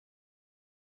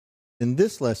In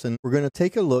this lesson, we're going to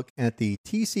take a look at the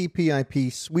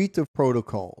TCP/IP suite of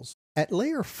protocols. At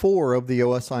layer 4 of the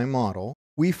OSI model,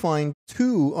 we find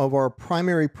two of our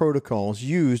primary protocols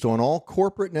used on all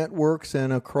corporate networks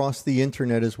and across the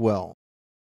internet as well.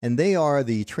 And they are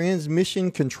the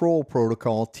Transmission Control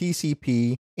Protocol,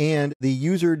 TCP, and the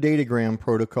User Datagram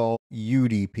Protocol,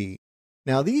 UDP.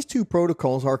 Now, these two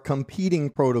protocols are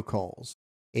competing protocols.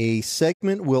 A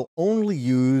segment will only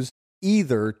use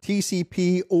either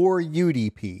TCP or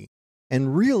UDP.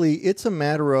 And really, it's a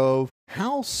matter of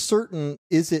how certain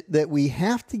is it that we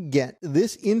have to get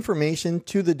this information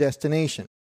to the destination.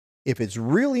 If it's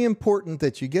really important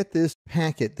that you get this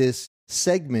packet, this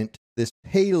segment, this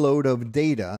payload of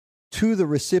data to the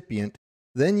recipient,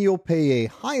 then you'll pay a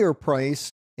higher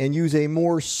price and use a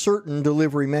more certain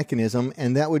delivery mechanism,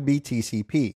 and that would be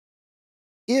TCP.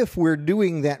 If we're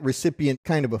doing that recipient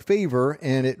kind of a favor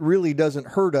and it really doesn't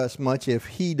hurt us much if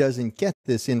he doesn't get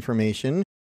this information,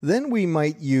 then we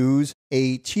might use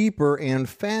a cheaper and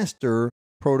faster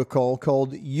protocol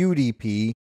called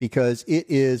UDP because it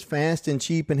is fast and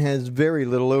cheap and has very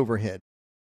little overhead.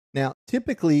 Now,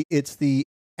 typically it's the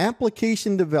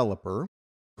application developer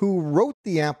who wrote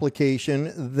the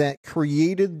application that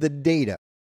created the data.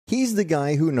 He's the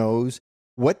guy who knows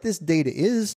what this data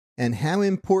is and how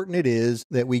important it is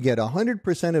that we get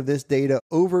 100% of this data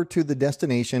over to the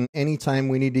destination anytime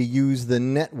we need to use the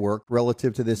network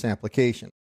relative to this application.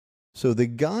 So the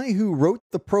guy who wrote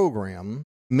the program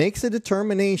makes a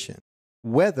determination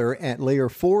whether at layer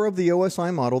 4 of the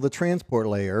OSI model, the transport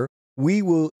layer, we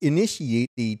will initiate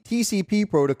the TCP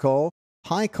protocol,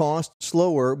 high cost,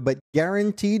 slower, but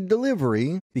guaranteed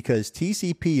delivery, because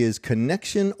TCP is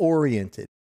connection oriented.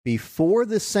 Before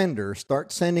the sender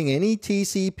starts sending any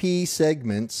TCP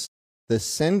segments, the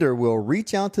sender will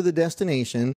reach out to the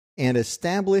destination and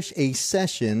establish a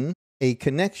session, a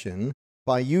connection,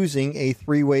 by using a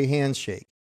three-way handshake.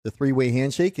 The three-way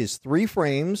handshake is 3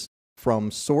 frames from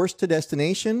source to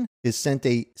destination, is sent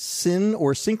a SYN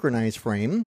or synchronized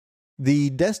frame.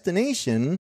 The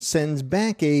destination sends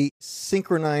back a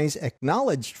synchronized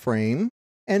acknowledged frame,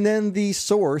 and then the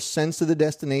source sends to the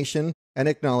destination an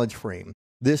acknowledged frame.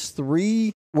 This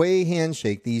 3-way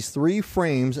handshake, these 3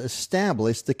 frames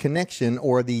establish the connection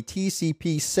or the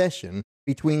TCP session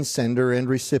between sender and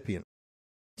recipient.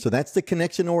 So that's the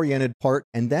connection-oriented part,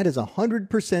 and that is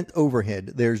 100%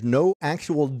 overhead. There's no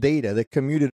actual data that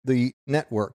commuted the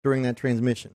network during that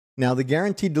transmission. Now, the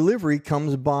guaranteed delivery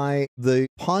comes by the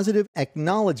positive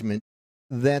acknowledgement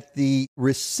that the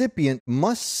recipient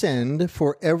must send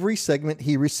for every segment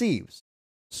he receives.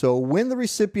 So when the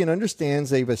recipient understands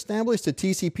they've established a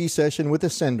TCP session with the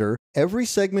sender, every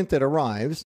segment that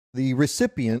arrives, the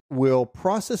recipient will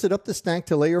process it up the stack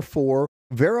to layer 4,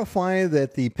 verify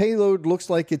that the payload looks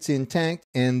like it's intact,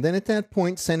 and then at that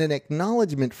point send an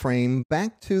acknowledgement frame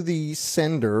back to the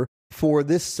sender for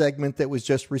this segment that was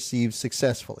just received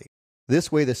successfully.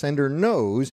 This way the sender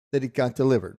knows that it got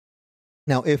delivered.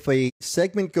 Now, if a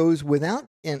segment goes without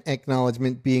an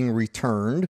acknowledgement being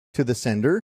returned to the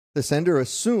sender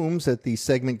assumes that the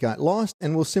segment got lost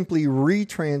and will simply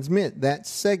retransmit that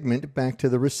segment back to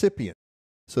the recipient.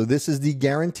 So this is the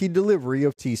guaranteed delivery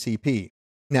of TCP.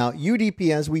 Now,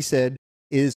 UDP, as we said,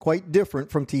 is quite different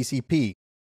from TCP.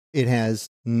 It has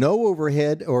no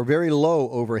overhead or very low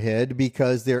overhead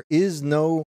because there is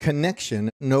no connection,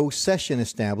 no session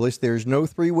established. There's no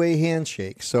 3-way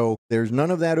handshake. So there's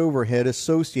none of that overhead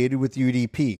associated with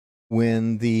UDP.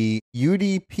 When the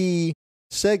UDP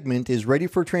segment is ready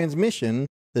for transmission,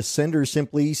 the sender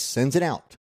simply sends it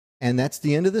out. And that's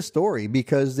the end of the story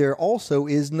because there also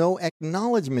is no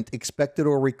acknowledgement expected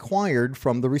or required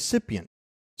from the recipient.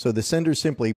 So the sender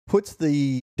simply puts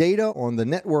the data on the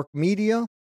network media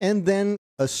and then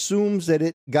assumes that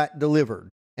it got delivered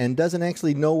and doesn't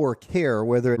actually know or care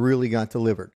whether it really got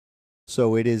delivered.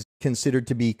 So it is considered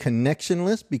to be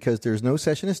connectionless because there's no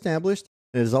session established.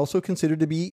 It is also considered to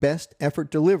be best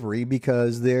effort delivery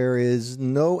because there is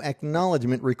no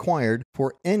acknowledgement required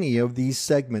for any of these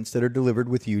segments that are delivered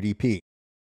with UDP.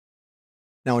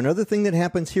 Now, another thing that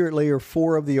happens here at layer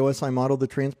 4 of the OSI model, the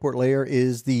transport layer,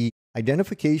 is the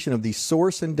identification of the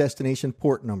source and destination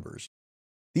port numbers.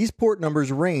 These port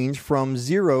numbers range from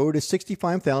 0 to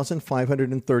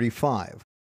 65,535.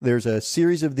 There's a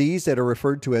series of these that are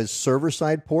referred to as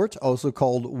server-side ports, also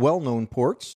called well-known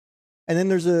ports. And then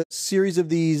there's a series of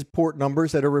these port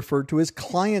numbers that are referred to as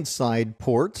client-side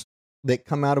ports that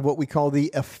come out of what we call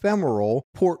the ephemeral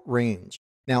port range.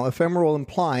 Now, ephemeral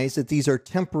implies that these are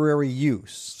temporary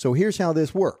use. So here's how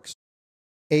this works.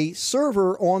 A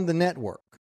server on the network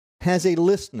has a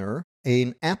listener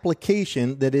an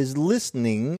application that is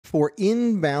listening for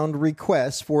inbound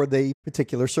requests for the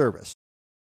particular service.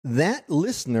 That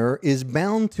listener is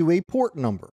bound to a port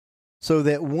number, so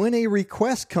that when a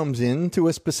request comes in to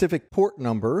a specific port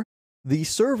number, the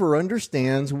server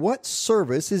understands what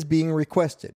service is being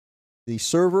requested. The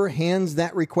server hands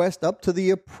that request up to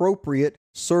the appropriate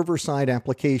server-side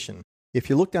application. If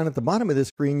you look down at the bottom of this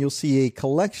screen, you'll see a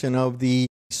collection of the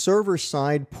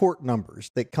server-side port numbers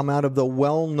that come out of the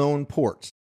well-known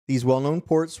ports. These well-known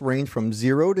ports range from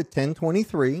 0 to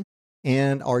 1023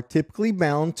 and are typically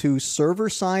bound to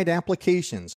server-side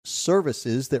applications,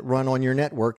 services that run on your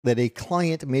network that a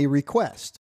client may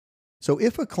request. So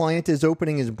if a client is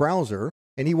opening his browser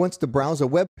and he wants to browse a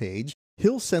web page,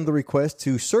 he'll send the request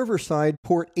to server-side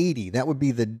port 80. That would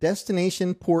be the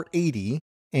destination port 80.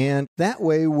 And that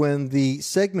way, when the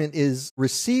segment is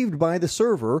received by the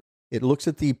server, it looks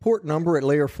at the port number at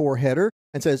layer 4 header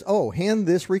and says, oh, hand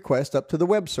this request up to the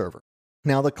web server.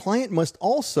 Now, the client must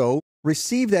also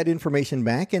receive that information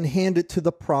back and hand it to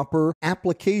the proper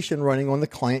application running on the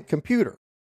client computer.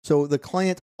 So the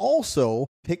client also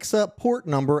picks up port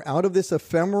number out of this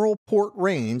ephemeral port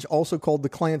range, also called the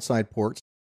client-side ports,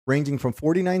 ranging from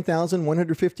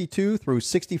 49,152 through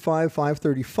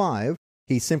 65,535.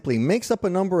 He simply makes up a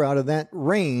number out of that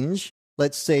range,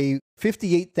 let's say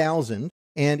 58,000,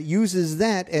 and uses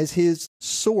that as his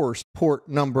source port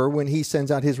number when he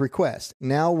sends out his request.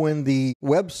 Now, when the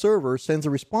web server sends a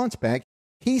response back,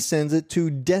 he sends it to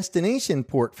destination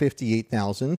port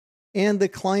 58,000, and the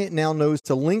client now knows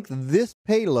to link this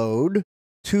payload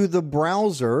to the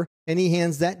browser, and he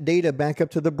hands that data back up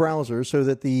to the browser so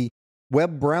that the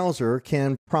web browser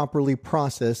can properly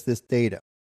process this data.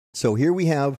 So here we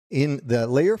have in the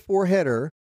layer 4 header,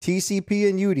 TCP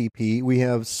and UDP, we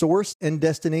have source and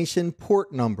destination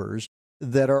port numbers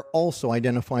that are also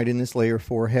identified in this layer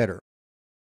 4 header.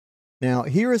 Now,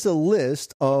 here is a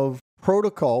list of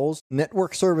protocols,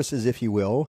 network services, if you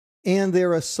will, and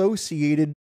their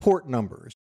associated port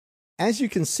numbers. As you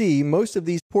can see, most of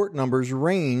these port numbers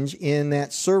range in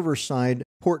that server-side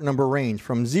port number range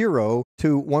from 0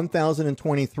 to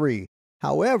 1023.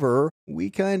 However,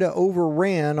 we kind of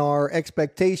overran our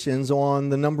expectations on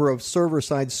the number of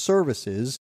server-side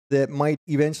services that might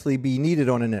eventually be needed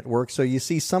on a network. So you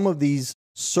see some of these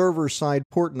server-side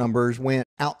port numbers went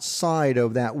outside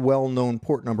of that well-known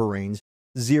port number range,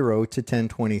 0 to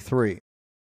 1023.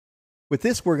 With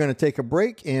this, we're going to take a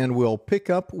break and we'll pick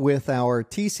up with our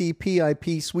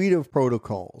TCP/IP suite of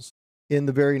protocols in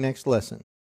the very next lesson.